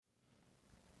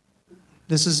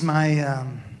This is my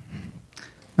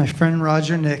my friend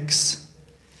Roger Nix,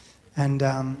 and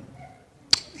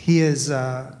he's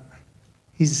a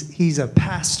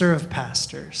pastor of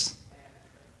pastors.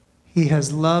 He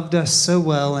has loved us so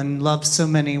well and loved so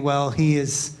many well. He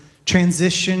has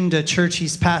transitioned a church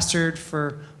he's pastored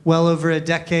for well over a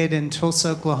decade in Tulsa,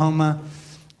 Oklahoma.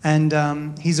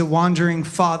 And he's a wandering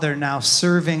father now,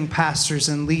 serving pastors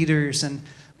and leaders and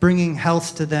bringing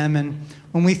health to them. And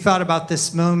when we thought about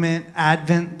this moment,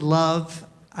 Advent, love,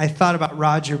 I thought about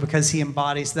Roger because he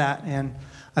embodies that. And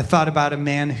I thought about a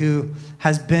man who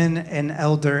has been an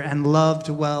elder and loved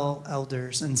well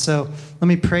elders. And so let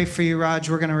me pray for you,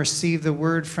 Roger. We're going to receive the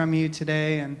word from you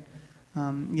today.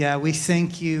 And we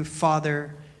thank you,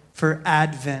 Father, for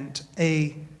Advent,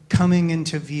 a coming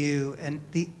into view and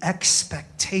the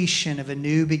expectation of a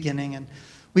new beginning. And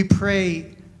we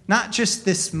pray not just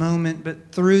this moment,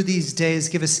 but through these days,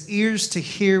 give us ears to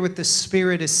hear what the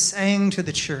Spirit is saying to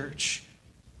the church.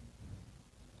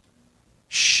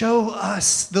 Show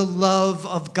us the love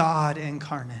of God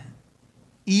incarnate,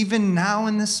 even now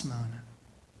in this moment.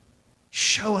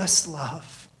 Show us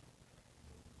love.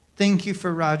 Thank you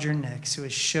for Roger Nix, who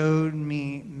has showed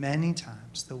me many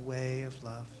times the way of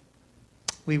love.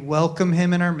 We welcome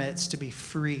him in our midst to be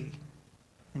free.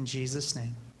 In Jesus'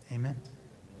 name, amen.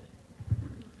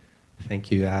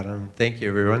 Thank you, Adam. Thank you,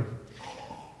 everyone.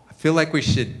 I feel like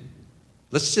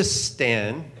let's just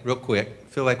stand real quick. I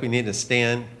feel like we need to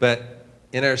stand, but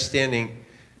in our standing,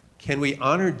 can we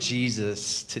honor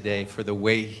Jesus today for the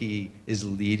way he is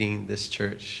leading this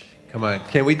church? Come on,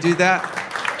 can we do that?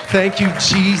 Thank you,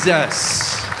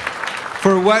 Jesus,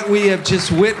 for what we have just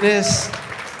witnessed.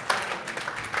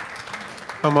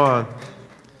 Come on.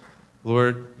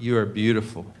 Lord, you are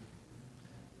beautiful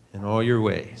in all your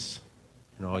ways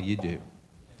and all you do.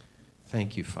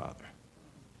 Thank you, Father.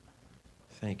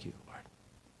 Thank you,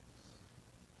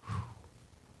 Lord.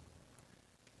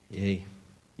 Yay.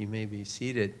 You may be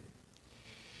seated.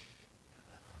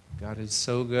 God is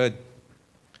so good.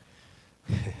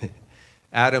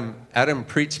 Adam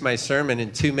preached my sermon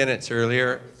in 2 minutes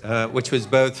earlier, which was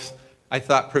both, I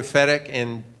thought, prophetic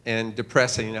and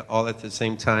depressing all at the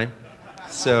same time.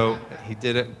 So he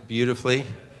did it beautifully,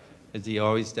 as he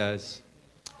always does.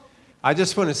 I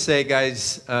just want to say,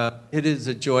 guys, it is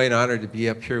a joy and honor to be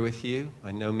up here with you.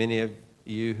 I know many of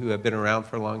you who have been around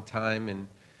for a long time and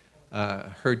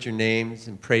heard your names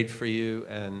and prayed for you,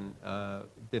 and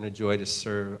been a joy to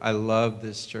serve. I love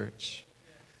this church.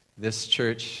 This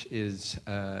church is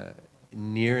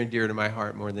near and dear to my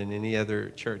heart more than any other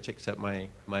church except my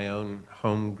own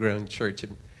homegrown church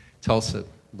in Tulsa,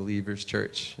 Believers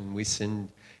Church. And we send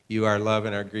you our love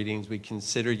and our greetings. We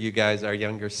consider you guys our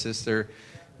younger sister.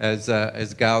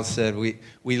 As Gal said,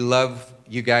 we love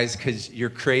you guys because you're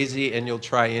crazy and you'll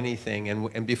try anything.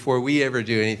 And before we ever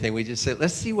do anything, we just say,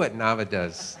 let's see what Nava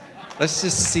does. Let's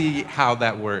just see how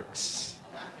that works.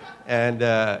 And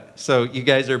so you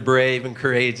guys are brave and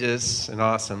courageous and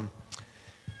awesome.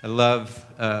 I love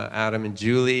Adam and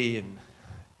Julie and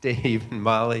Dave and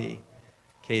Molly,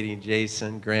 Katie and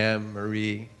Jason, Graham,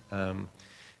 Marie.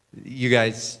 You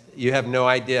guys, you have no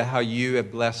idea how you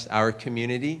have blessed our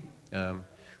community.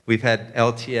 We've had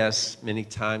LTS many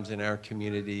times in our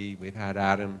community. We've had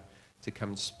Adam to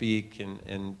come speak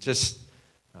and just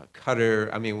Cutter.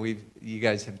 I mean, you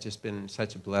guys have just been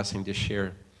such a blessing to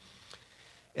share.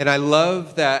 And I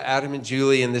love that Adam and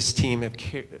Julie and this team have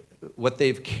what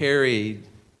they've carried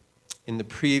in the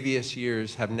previous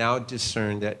years have now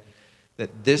discerned that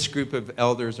this group of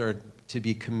elders are to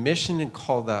be commissioned and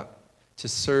called up to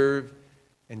serve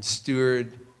and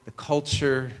steward the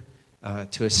culture,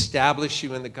 to establish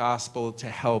you in the gospel, to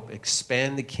help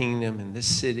expand the kingdom in this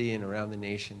city and around the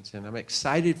nations. And I'm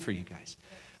excited for you guys.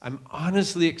 I'm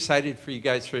honestly excited for you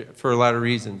guys for a lot of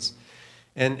reasons.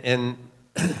 And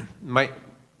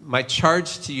my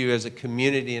charge to you as a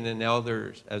community and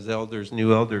as elders,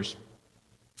 new elders,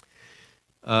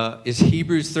 is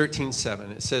Hebrews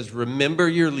 13:7. It says, remember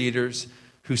your leaders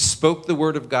who spoke the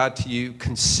word of God to you,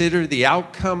 consider the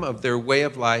outcome of their way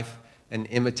of life, and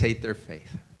imitate their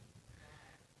faith.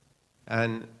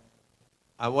 And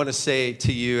I want to say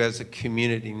to you as a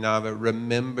community, Nava,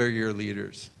 remember your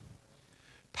leaders.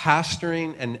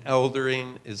 Pastoring and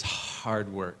eldering is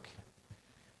hard work.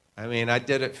 I mean, I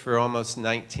did it for almost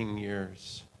 19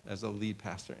 years as a lead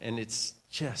pastor, and it's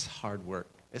just hard work.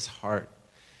 It's hard.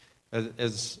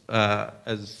 As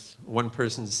one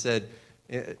person said,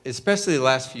 especially the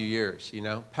last few years,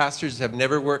 pastors have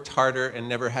never worked harder and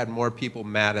never had more people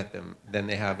mad at them than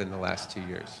they have in the last 2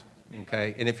 years.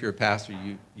 Okay, and if you're a pastor,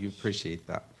 you appreciate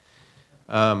that.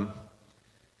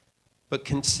 But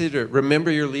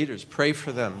remember your leaders, pray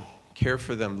for them, care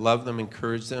for them, love them,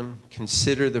 encourage them,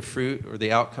 consider the fruit or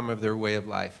the outcome of their way of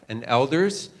life. And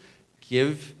elders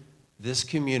give this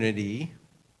community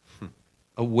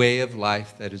a way of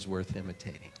life that is worth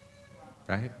imitating,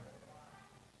 right?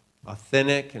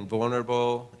 Authentic and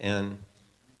vulnerable and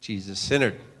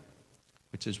Jesus-centered,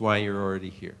 which is why you're already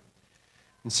here.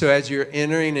 And so as you're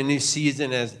entering a new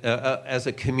season as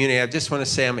a community, I just want to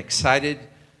say I'm excited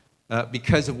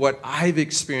because of what I've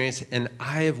experienced and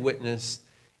I have witnessed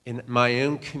in my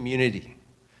own community.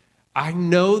 I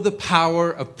know the power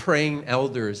of praying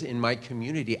elders in my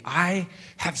community. I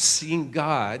have seen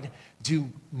God do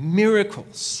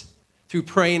miracles through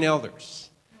praying elders.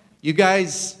 You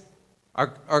guys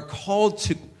are called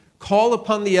to call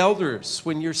upon the elders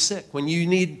when you're sick, when you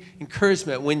need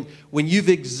encouragement, when you've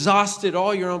exhausted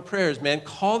all your own prayers, man.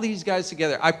 Call these guys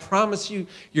together. I promise you,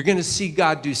 you're going to see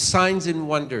God do signs and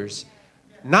wonders.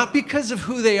 Not because of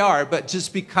who they are, but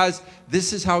just because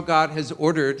this is how God has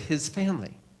ordered his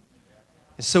family.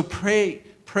 And so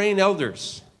praying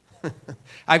elders.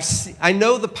 I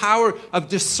know the power of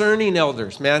discerning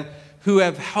elders, man, who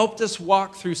have helped us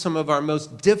walk through some of our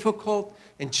most difficult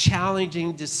and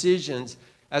challenging decisions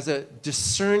as a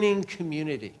discerning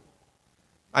community.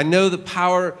 I know the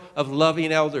power of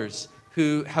loving elders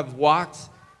who have walked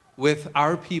with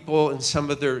our people in some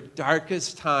of their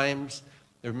darkest times,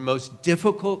 their most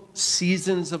difficult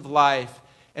seasons of life,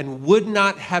 and would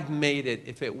not have made it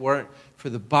if it weren't for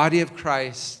the body of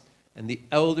Christ and the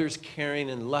elders caring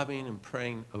and loving and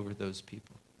praying over those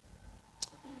people.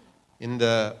 In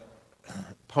the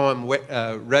poem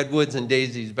Redwoods and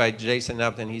Daisies by Jason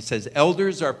Upton, he says,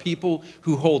 elders are people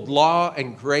who hold law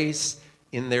and grace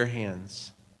in their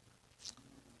hands.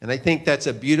 And I think that's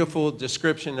a beautiful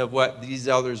description of what these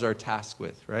elders are tasked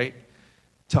with, right?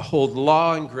 To hold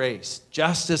law and grace,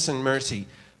 justice and mercy,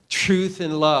 truth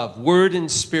and love, word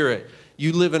and spirit.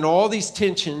 You live in all these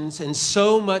tensions and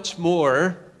so much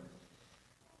more.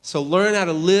 So learn how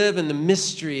to live in the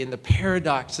mystery and the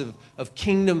paradox of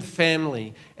kingdom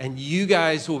family, and you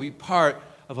guys will be part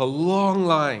of a long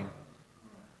line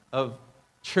of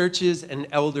churches and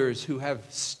elders who have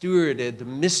stewarded the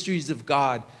mysteries of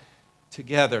God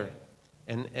together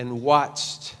and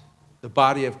watched the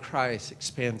body of Christ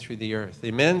expand through the earth.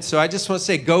 Amen? So I just want to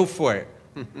say, go for it.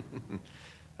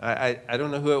 I don't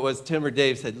know who it was, Tim or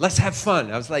Dave said, let's have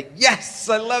fun. I was like, yes,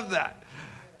 I love that.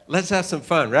 Let's have some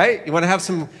fun, right? You want to have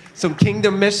some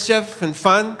kingdom mischief and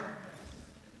fun?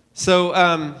 So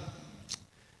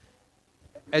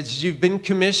as you've been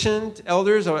commissioned,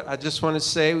 elders, I just want to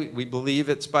say we believe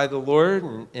it's by the Lord,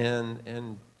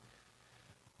 and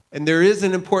there is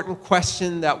an important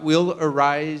question that will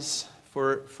arise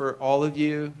for all of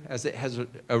you, as it has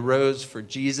arose for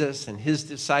Jesus and his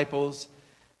disciples,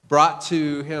 brought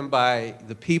to him by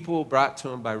the people, brought to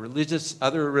him by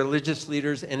other religious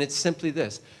leaders, and it's simply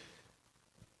this.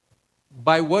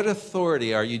 By what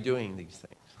authority are you doing these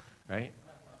things, right?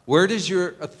 Where does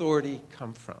your authority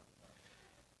come from?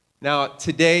 Now,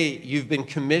 today, you've been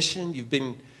commissioned, you've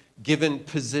been given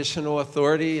positional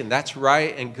authority, and that's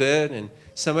right and good, and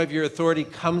some of your authority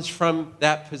comes from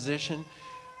that position.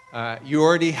 You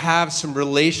already have some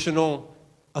relational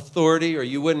authority, or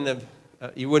you wouldn't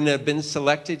have been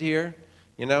selected here,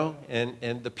 you know,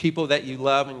 and the people that you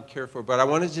love and care for. But I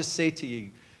want to just say to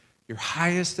you, your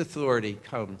highest authority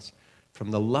comes from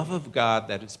the love of God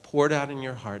that is poured out in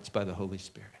your hearts by the Holy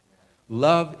Spirit.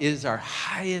 Love is our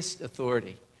highest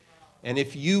authority. And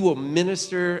if you will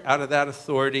minister out of that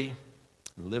authority,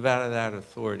 live out of that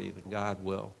authority, then God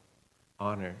will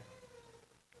honor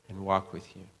and walk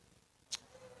with you.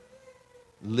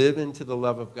 Live into the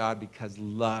love of God, because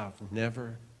love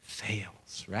never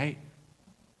fails, right?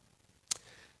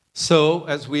 So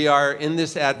as we are in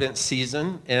this Advent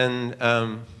season,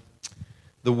 and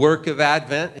the work of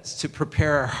Advent is to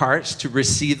prepare our hearts to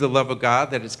receive the love of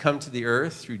God that has come to the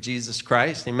earth through Jesus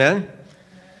Christ. Amen?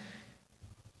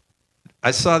 I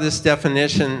saw this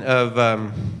definition of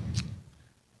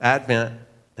Advent,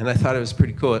 and I thought it was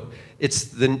pretty cool. It's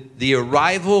the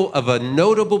arrival of a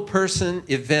notable person,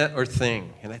 event, or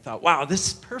thing. And I thought, wow, this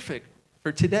is perfect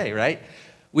for today, right?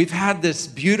 We've had this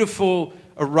beautiful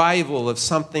arrival of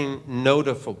something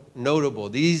notable.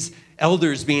 These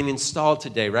elders being installed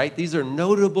today, right? These are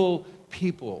notable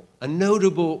people, a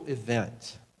notable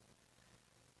event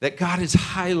that God has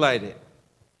highlighted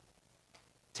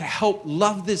to help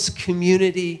love this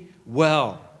community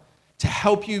well, to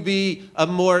help you be a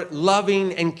more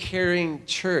loving and caring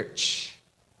church,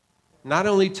 not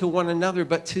only to one another,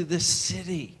 but to this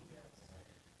city.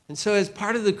 And so as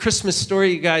part of the Christmas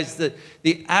story, you guys,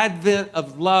 the advent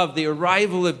of love, the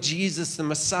arrival of Jesus, the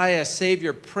Messiah,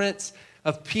 Savior, Prince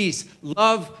of peace.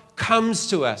 Love comes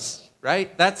to us,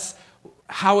 right? That's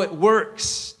how it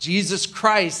works. Jesus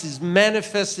Christ is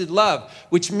manifested love,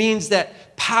 which means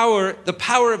that the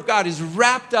power of God is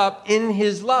wrapped up in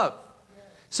his love.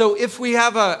 So if we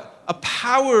have a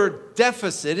power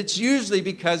deficit, it's usually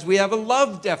because we have a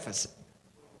love deficit.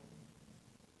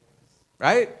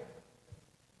 Right?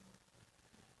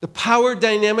 The power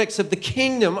dynamics of the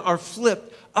kingdom are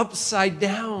flipped upside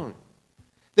down.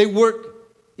 They work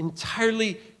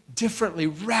entirely differently,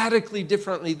 radically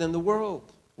differently than the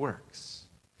world works.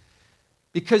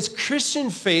 Because Christian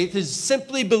faith is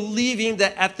simply believing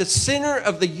that at the center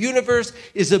of the universe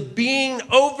is a being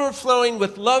overflowing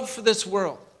with love for this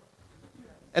world.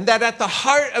 And that at the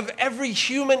heart of every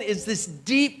human is this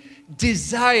deep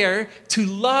desire to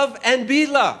love and be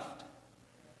loved.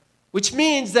 Which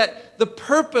means that the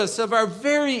purpose of our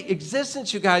very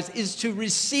existence, you guys, is to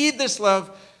receive this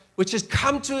love which has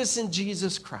come to us in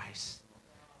Jesus Christ.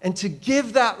 And to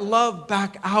give that love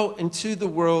back out into the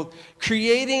world,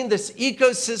 creating this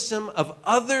ecosystem of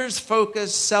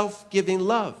others-focused, self-giving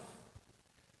love.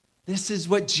 This is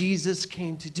what Jesus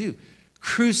came to do.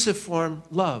 Cruciform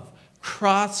love.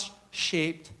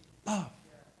 Cross-shaped love.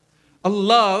 A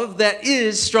love that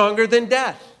is stronger than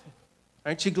death.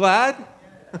 Aren't you glad?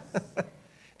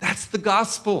 That's the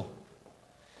gospel.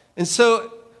 And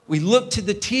so we look to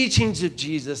the teachings of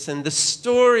Jesus and the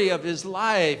story of his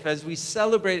life as we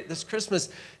celebrate this Christmas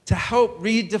to help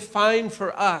redefine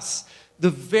for us the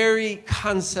very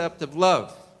concept of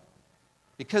love.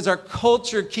 Because our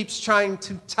culture keeps trying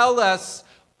to tell us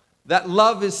that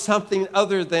love is something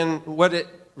other than what it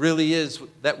really is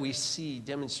that we see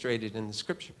demonstrated in the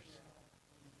scriptures.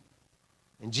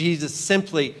 And Jesus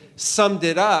simply summed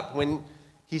it up when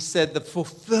he said the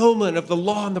fulfillment of the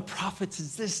law and the prophets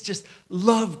is this: just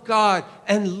love God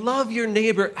and love your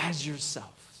neighbor as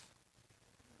yourself.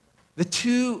 The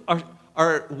two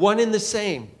are one and the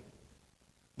same.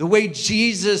 The way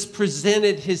Jesus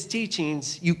presented his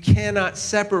teachings, you cannot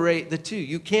separate the two.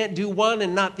 You can't do one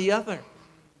and not the other.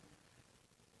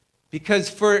 Because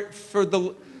for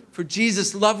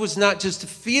Jesus, love was not just a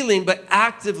feeling, but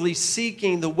actively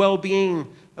seeking the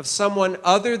well-being of someone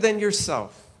other than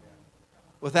yourself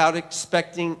without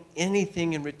expecting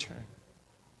anything in return.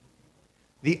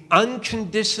 The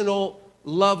unconditional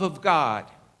love of God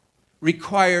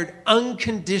required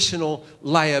unconditional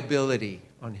liability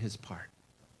on his part.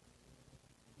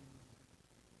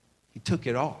 He took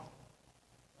it all.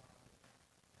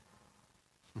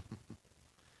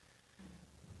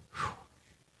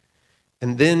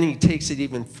 And then he takes it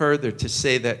even further to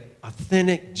say that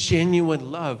authentic,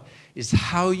 genuine love is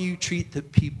how you treat the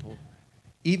people,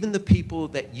 even the people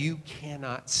that you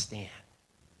cannot stand,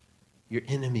 your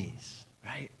enemies,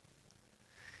 right?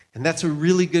 And that's a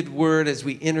really good word as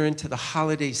we enter into the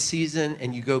holiday season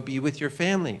and you go be with your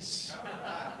families,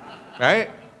 right?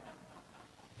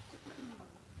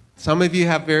 Some of you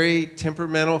have very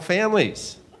temperamental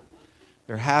families.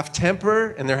 They're half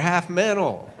temper and they're half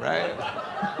mental, right?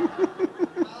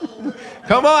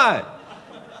 Come on.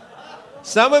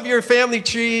 Some of your family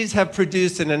trees have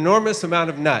produced an enormous amount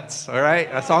of nuts, all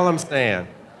right? That's all I'm saying.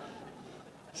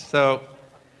 So,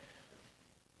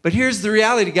 but here's the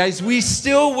reality, guys. We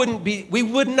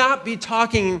would not be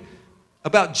talking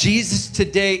about Jesus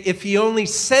today if he only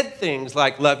said things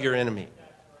like love your enemy,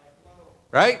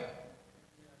 right?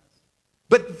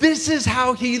 But this is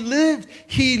how he lived.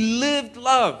 He lived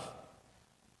love.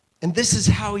 And this is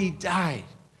how he died.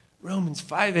 Romans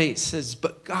 5:8 says,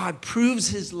 but God proves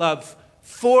his love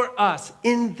for us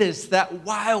in this, that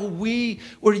while we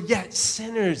were yet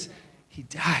sinners, he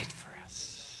died for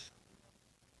us.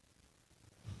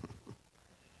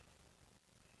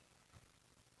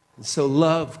 And so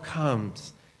love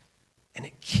comes, and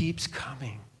it keeps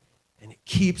coming, and it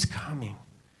keeps coming.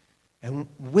 And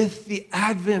with the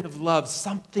advent of love,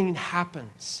 something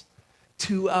happens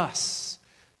to us.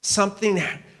 Something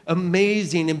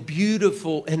amazing and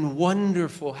beautiful and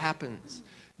wonderful happens.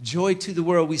 Joy to the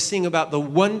world. We sing about the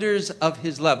wonders of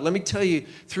his love. Let me tell you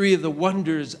 3 of the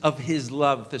wonders of his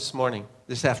love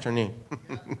this afternoon.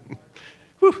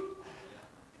 Whew.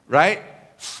 Right?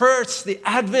 First, the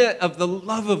advent of the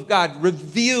love of God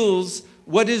reveals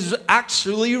what is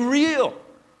actually real.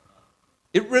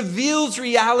 It reveals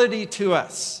reality to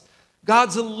us.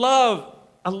 God's love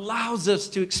allows us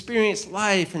to experience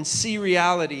life and see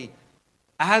reality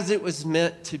as it was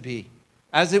meant to be,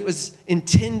 as it was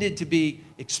intended to be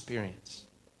experienced.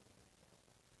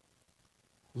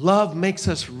 Love makes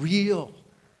us real.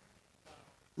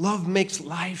 Love makes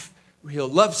life real.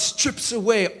 Love strips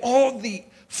away all the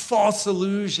false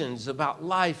illusions about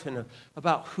life and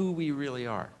about who we really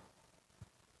are.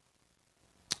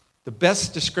 The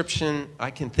best description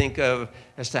I can think of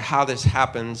as to how this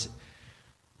happens,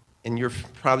 and you're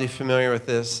probably familiar with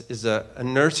this, is a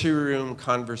nursery room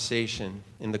conversation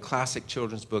in the classic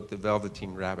children's book, The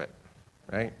Velveteen Rabbit,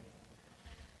 right?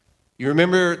 You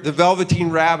remember the Velveteen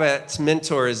Rabbit's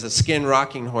mentor is a skin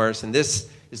rocking horse, and this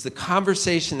is the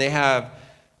conversation they have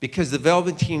because the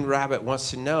Velveteen Rabbit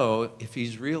wants to know if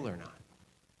he's real or not.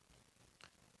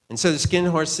 And so the skin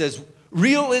horse says,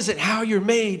 real isn't how you're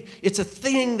made. It's a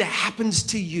thing that happens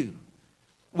to you.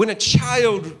 When a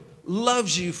child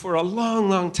loves you for a long,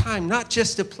 long time, not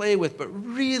just to play with, but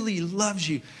really loves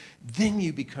you, then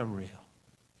you become real.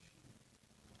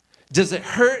 Does it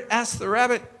hurt? Asked the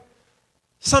rabbit.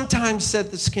 Sometimes, said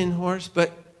the skin horse,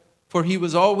 but for he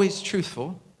was always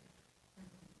truthful.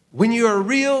 When you are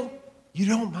real, you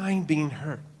don't mind being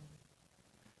hurt.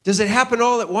 Does it happen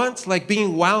all at once, like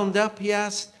being wound up, he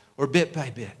asked, or bit by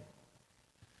bit?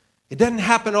 It doesn't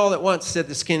happen all at once, said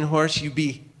the skin horse. You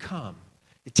become.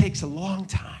 It takes a long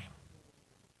time.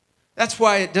 That's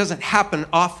why it doesn't happen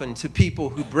often to people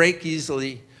who break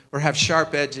easily or have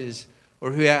sharp edges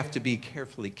or who have to be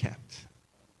carefully kept.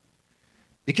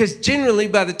 Because generally,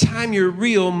 by the time you're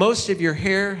real, most of your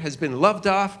hair has been loved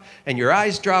off and your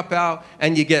eyes drop out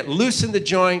and you get loose in the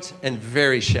joints and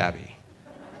very shabby.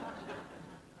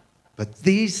 But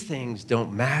these things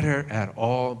don't matter at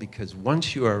all because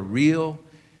once you are real,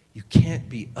 you can't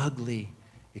be ugly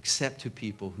except to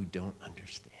people who don't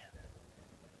understand.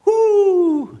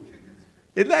 Woo!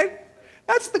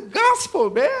 That's the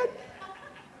gospel, man.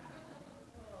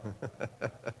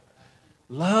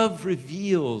 Love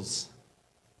reveals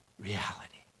reality.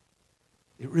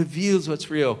 It reveals what's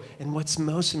real and what's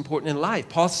most important in life.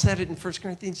 Paul said it in 1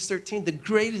 Corinthians 13. The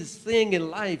greatest thing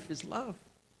in life is love.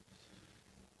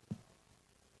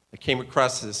 I came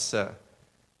across this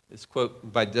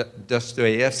quote by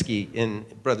Dostoevsky in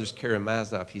Brothers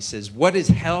Karamazov. He says, what is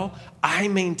hell? I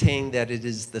maintain that it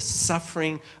is the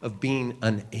suffering of being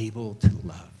unable to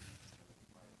love.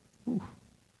 Ooh.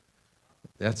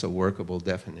 That's a workable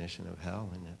definition of hell,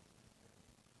 isn't it?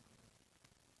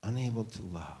 Unable to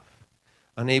love.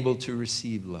 Unable to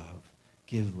receive love.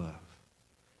 Give love.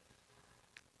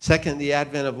 Second, the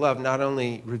advent of love not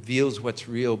only reveals what's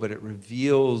real, but it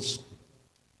reveals,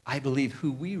 I believe,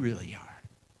 who we really are.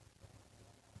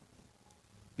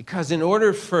 Because in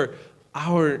order for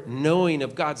our knowing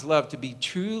of God's love to be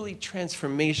truly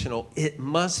transformational, it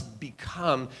must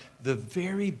become the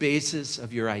very basis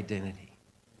of your identity.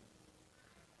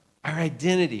 Our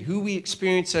identity, who we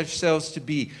experience ourselves to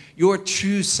be, your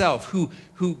true self, who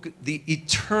the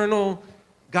eternal,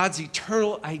 God's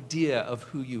eternal idea of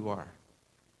who you are,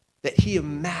 that He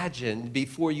imagined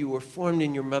before you were formed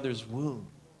in your mother's womb.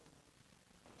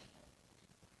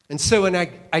 And so an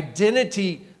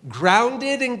identity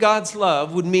grounded in God's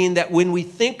love would mean that when we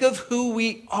think of who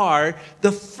we are,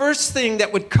 the first thing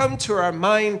that would come to our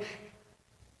mind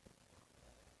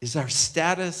is our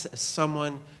status as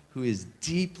someone who is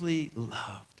deeply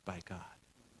loved by God.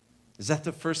 Is that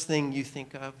the first thing you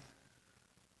think of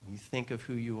when you think of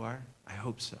who you are? I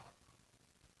hope so.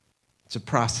 It's a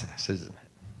process, isn't it?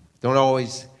 Don't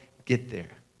always get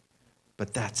there,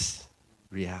 but that's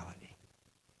reality.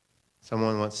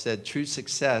 Someone once said, true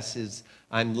success is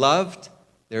I'm loved,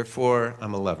 therefore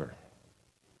I'm a lover.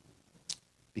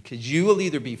 Because you will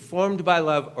either be formed by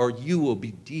love or you will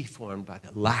be deformed by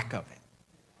the lack of it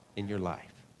in your life.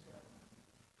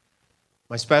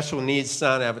 My special needs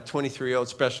son, I have a 23-year-old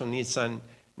special needs son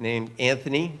named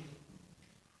Anthony.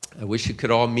 I wish you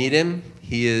could all meet him.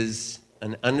 He is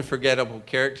an unforgettable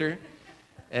character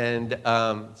and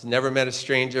he's never met a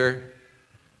stranger.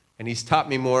 And he's taught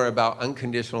me more about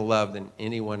unconditional love than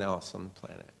anyone else on the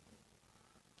planet.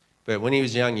 But when he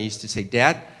was young, he used to say,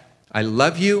 Dad, I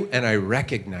love you and I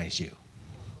recognize you.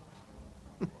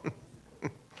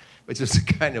 Which was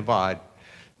kind of odd.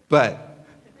 But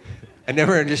I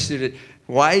never understood it,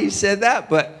 why he said that.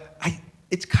 But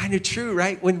it's kind of true,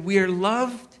 right? When we are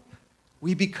loved,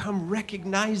 we become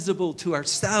recognizable to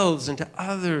ourselves and to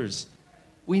others.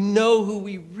 We know who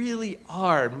we really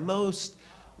are most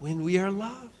when we are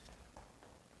loved.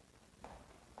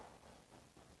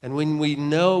 And when we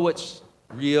know what's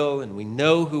real and we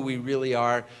know who we really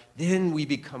are, then we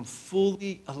become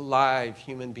fully alive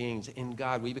human beings in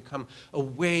God. We become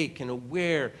awake and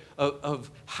aware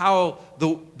of how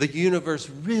the universe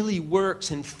really works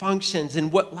and functions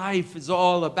and what life is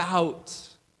all about.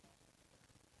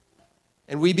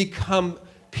 And we become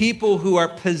people who are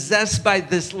possessed by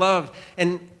this love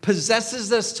and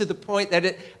possesses us to the point that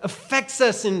it affects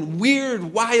us in weird,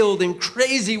 wild, and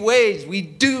crazy ways. We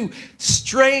do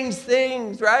strange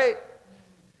things, right?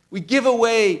 We give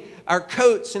away our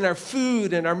coats and our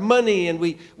food and our money, and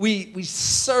we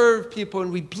serve people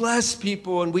and we bless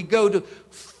people, and we go to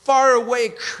far away,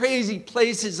 crazy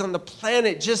places on the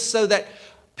planet just so that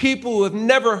people who have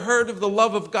never heard of the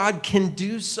love of God can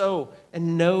do so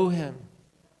and know him.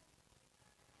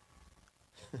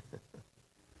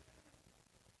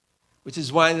 Which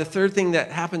is why the third thing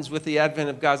that happens with the advent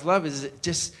of God's love is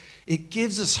it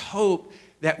gives us hope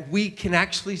that we can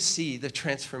actually see the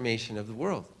transformation of the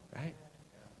world, right?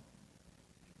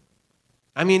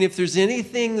 I mean, if there's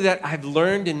anything that I've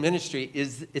learned in ministry,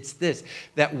 it's this,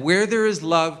 that where there is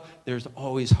love, there's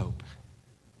always hope.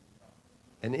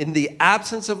 And in the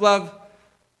absence of love,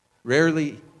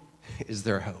 rarely is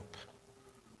there hope.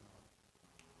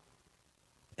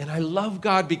 And I love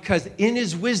God because in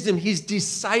his wisdom, he's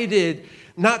decided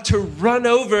not to run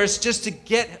over us just to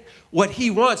get what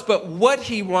he wants, but what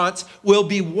he wants will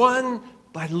be won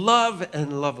by love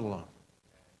and love alone.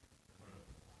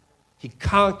 He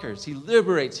conquers, he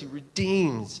liberates, he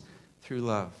redeems through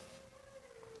love.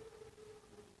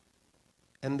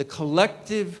 And the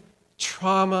collective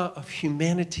trauma of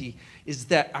humanity is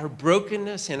that our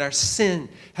brokenness and our sin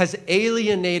has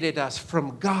alienated us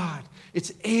from God.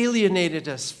 It's alienated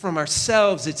us from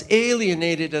ourselves. It's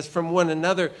alienated us from one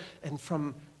another and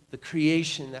from the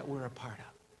creation that we're a part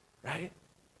of, right?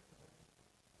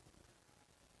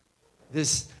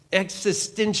 This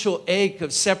existential ache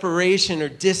of separation or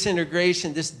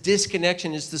disintegration, this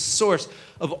disconnection is the source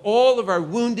of all of our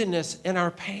woundedness and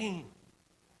our pain.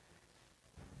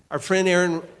 Our friend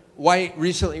Aaron White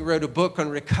recently wrote a book on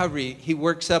recovery. He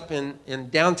works up in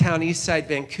downtown Eastside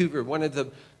Vancouver, one of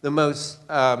the most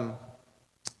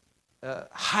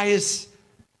highest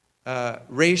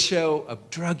ratio of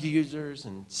drug users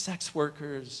and sex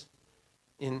workers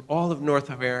in all of North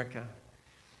America.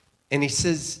 And he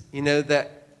says,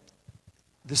 that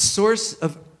the source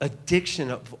of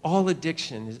addiction, of all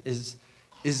addiction,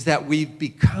 is that we've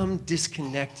become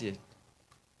disconnected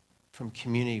from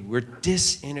community. We're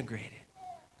disintegrated,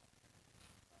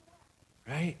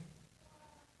 right?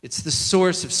 It's the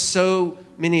source of so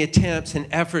many attempts and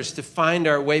efforts to find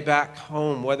our way back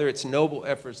home, whether it's noble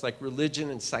efforts like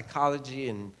religion and psychology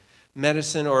and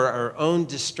medicine or our own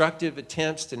destructive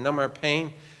attempts to numb our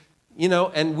pain.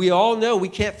 And we all know we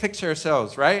can't fix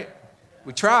ourselves, right?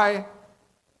 We try.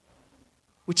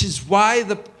 Which is why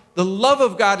the love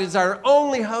of God is our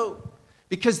only hope.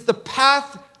 Because the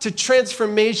path to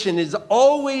transformation is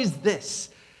always this: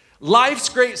 life's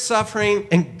great suffering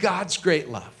and God's great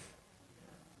love.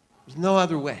 There's no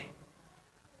other way.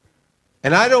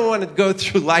 And I don't want to go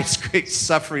through life's great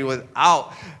suffering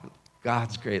without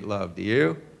God's great love. Do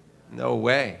you? No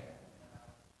way.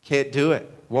 Can't do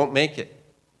it. Won't make it.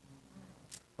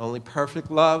 Only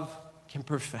perfect love can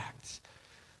perfect.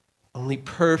 Only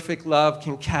perfect love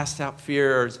can cast out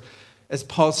fear. As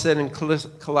Paul said in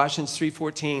Colossians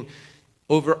 3:14,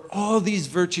 over all these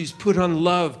virtues put on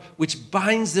love, which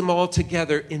binds them all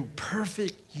together in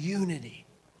perfect unity.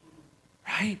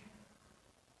 Right?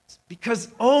 Because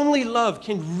only love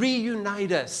can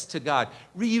reunite us to God,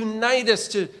 reunite us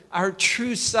to our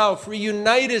true self,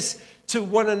 reunite us to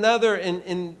one another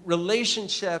in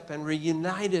relationship, and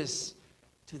reunite us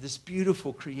to this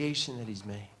beautiful creation that he's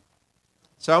made.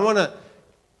 So I want to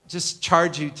just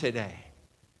charge you today,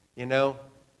 in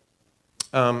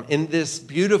this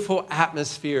beautiful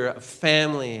atmosphere of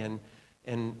family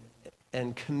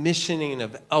and commissioning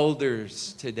of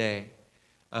elders today.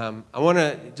 I want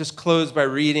to just close by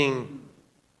reading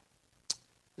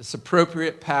this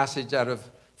appropriate passage out of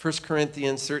 1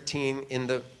 Corinthians 13 in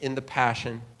the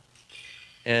Passion.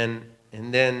 And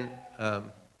then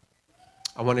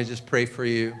I want to just pray for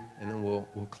you, and then we'll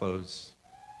close.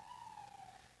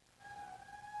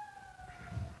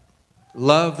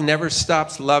 Love never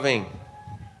stops loving.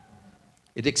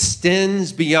 It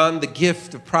extends beyond the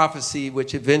gift of prophecy,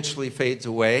 which eventually fades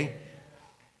away.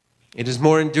 It is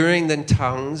more enduring than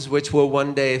tongues, which will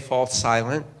one day fall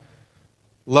silent.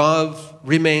 Love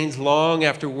remains long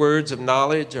after words of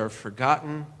knowledge are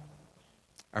forgotten.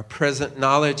 Our present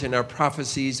knowledge and our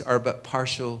prophecies are but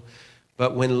partial,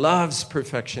 but when love's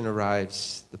perfection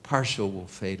arrives, the partial will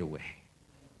fade away.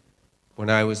 When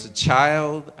I was a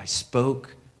child, I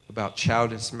spoke about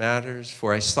childish matters,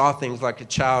 for I saw things like a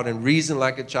child and reasoned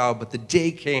like a child, but the day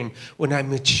came when I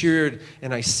matured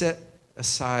and I set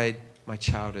aside my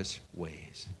childish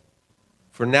ways.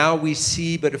 For now we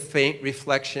see but a faint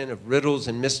reflection of riddles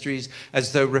and mysteries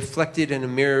as though reflected in a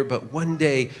mirror, but one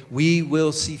day we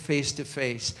will see face to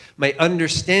face. My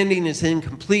understanding is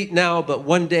incomplete now, but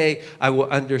one day I will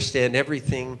understand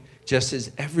everything, just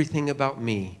as everything about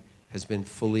me has been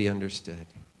fully understood.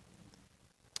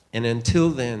 And until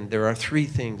then, there are three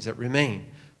things that remain: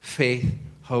 faith,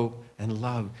 hope, and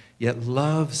love. Yet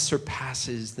love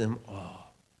surpasses them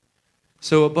all.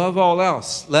 So above all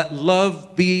else, let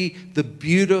love be the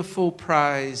beautiful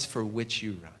prize for which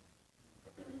you run.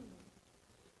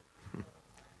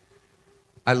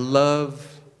 I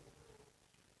love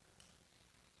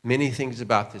many things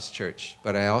about this church,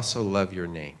 but I also love your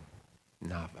name,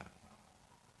 Nava.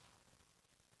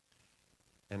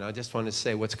 And I just want to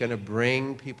say, what's going to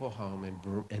bring people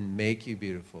home and make you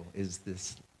beautiful is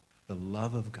the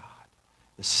love of God,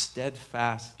 the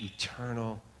steadfast,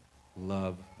 eternal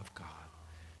love of God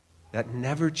that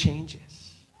never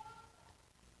changes.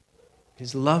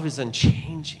 His love is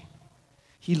unchanging.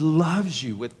 He loves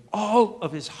you with all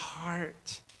of his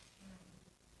heart.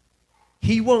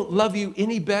 He won't love you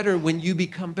any better when you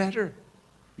become better.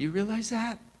 You realize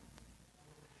that?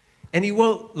 And he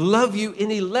won't love you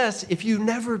any less if you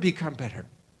never become better.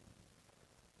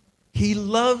 He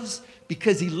loves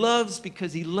because he loves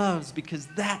because he loves, because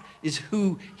that is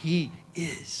who he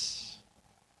is.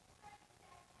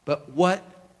 But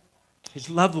his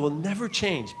love will never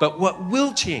change. But what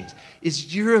will change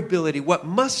is your ability. What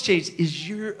must change is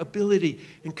your ability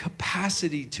and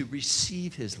capacity to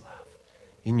receive his love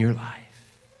in your life.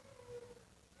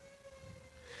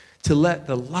 To let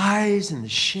the lies and the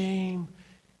shame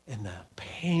and the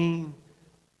pain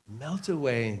melt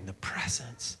away in the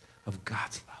presence of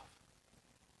God's love.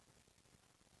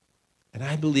 And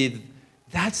I believe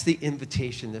that's the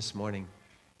invitation this morning.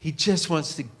 He just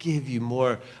wants to give you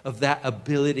more of that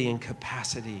ability and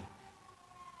capacity,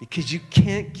 because you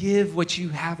can't give what you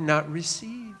have not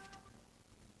received.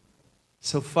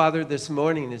 So, Father, this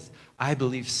morning is, I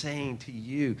believe, saying to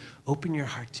you, open your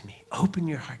heart to me. Open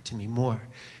your heart to me more.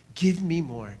 Give me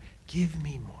more. Give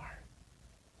me more.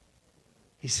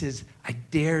 He says, I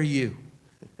dare you.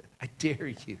 I dare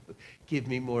you. Give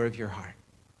me more of your heart.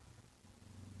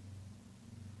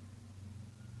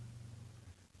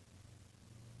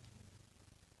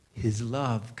 His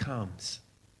love comes.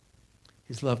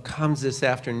 His love comes this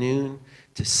afternoon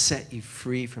to set you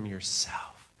free from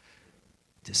yourself,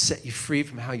 to set you free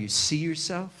from how you see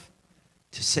yourself,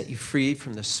 to set you free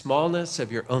from the smallness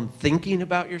of your own thinking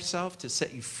about yourself, to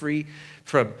set you free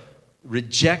from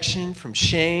rejection, from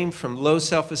shame, from low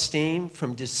self-esteem,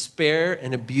 from despair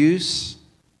and abuse.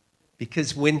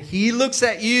 Because when he looks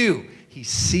at you, he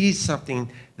sees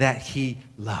something that he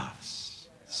loves.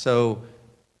 So,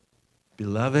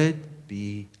 beloved,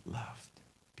 be loved.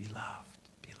 Be loved.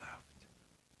 Be loved.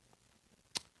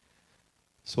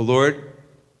 So, Lord,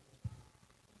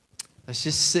 let's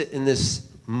just sit in this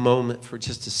moment for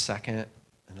just a second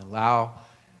and allow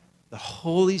the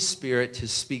Holy Spirit to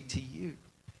speak to you.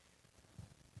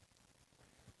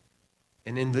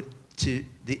 And to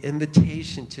the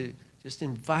invitation to just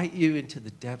invite you into the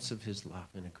depths of his love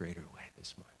in a greater way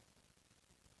this morning.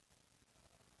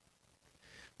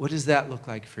 What does that look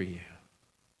like for you?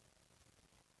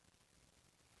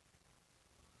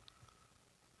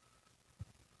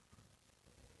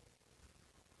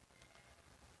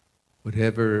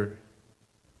 Whatever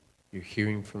you're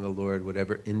hearing from the Lord,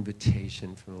 whatever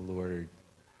invitation from the Lord,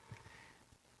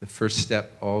 the first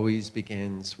step always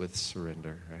begins with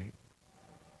surrender, right?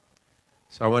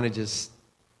 So I want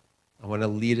to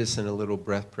lead us in a little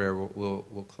breath prayer.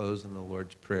 We'll close in the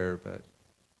Lord's Prayer, but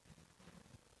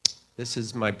this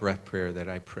is my breath prayer that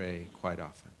I pray quite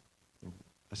often.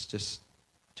 Let's just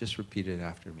repeat it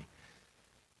after me.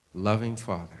 Loving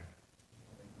Father,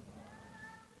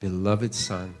 beloved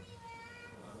Son,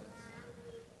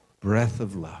 breath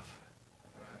of love,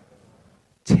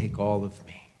 take all of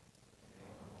me.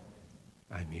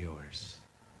 I'm yours.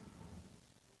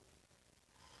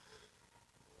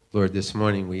 Lord, this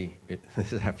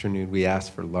afternoon, we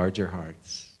ask for larger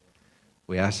hearts.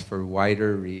 We ask for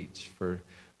wider reach, for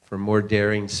more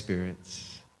daring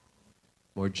spirits,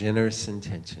 more generous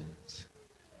intentions,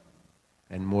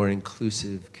 and more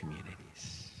inclusive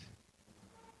communities.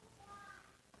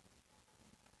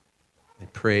 I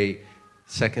pray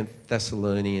 2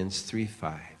 Thessalonians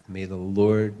 3:5, may the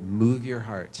Lord move your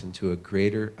hearts into a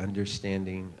greater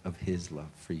understanding of his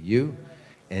love for you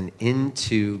and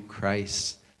into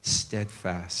Christ's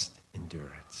steadfast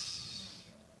endurance.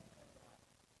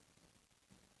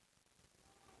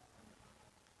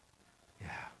 Yeah.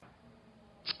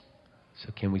 So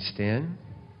can we stand?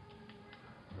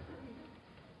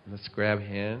 Let's grab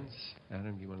hands.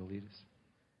 Adam, you want to lead us?